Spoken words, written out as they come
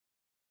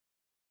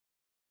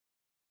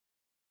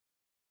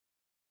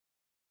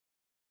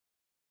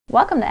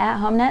Welcome to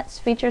AtHomeNet's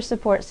Feature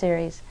Support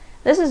Series.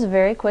 This is a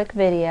very quick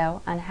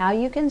video on how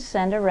you can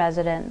send a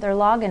resident their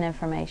login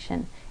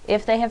information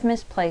if they have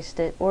misplaced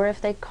it or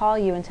if they call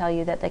you and tell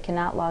you that they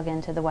cannot log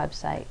into the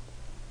website.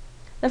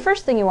 The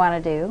first thing you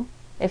want to do,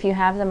 if you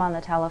have them on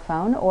the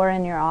telephone or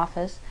in your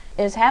office,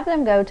 is have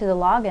them go to the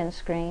login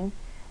screen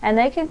and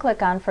they can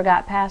click on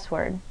Forgot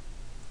Password.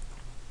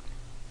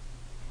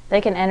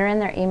 They can enter in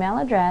their email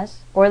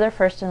address or their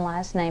first and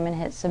last name and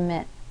hit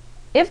Submit.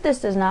 If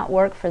this does not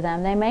work for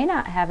them, they may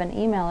not have an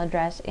email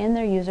address in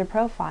their user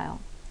profile.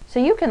 So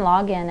you can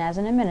log in as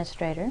an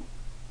administrator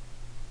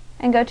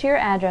and go to your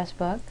address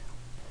book.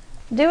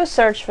 Do a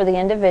search for the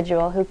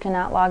individual who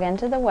cannot log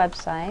into the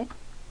website.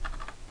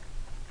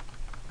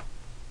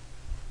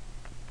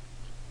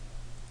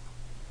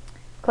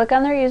 Click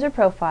on their user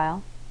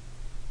profile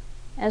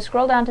and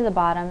scroll down to the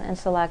bottom and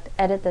select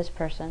Edit this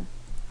person.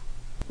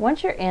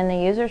 Once you're in the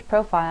user's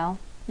profile,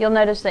 you'll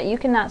notice that you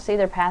cannot see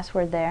their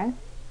password there.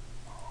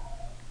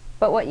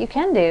 But what you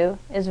can do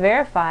is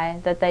verify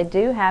that they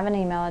do have an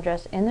email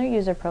address in their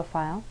user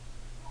profile.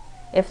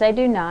 If they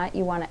do not,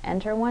 you want to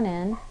enter one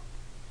in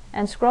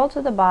and scroll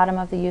to the bottom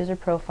of the user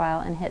profile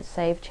and hit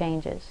Save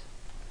Changes.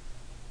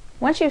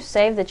 Once you've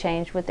saved the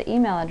change with the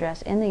email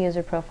address in the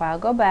user profile,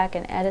 go back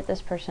and edit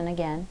this person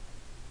again.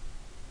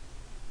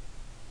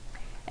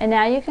 And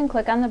now you can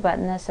click on the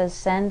button that says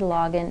Send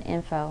Login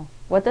Info.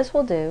 What this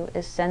will do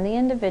is send the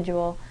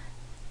individual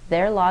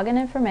their login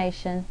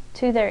information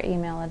to their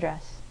email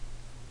address.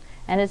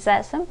 And it's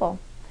that simple.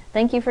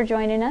 Thank you for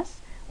joining us.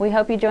 We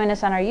hope you join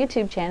us on our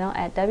YouTube channel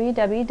at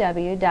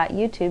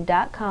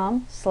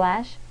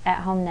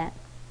www.youtube.com/AtHomeNet.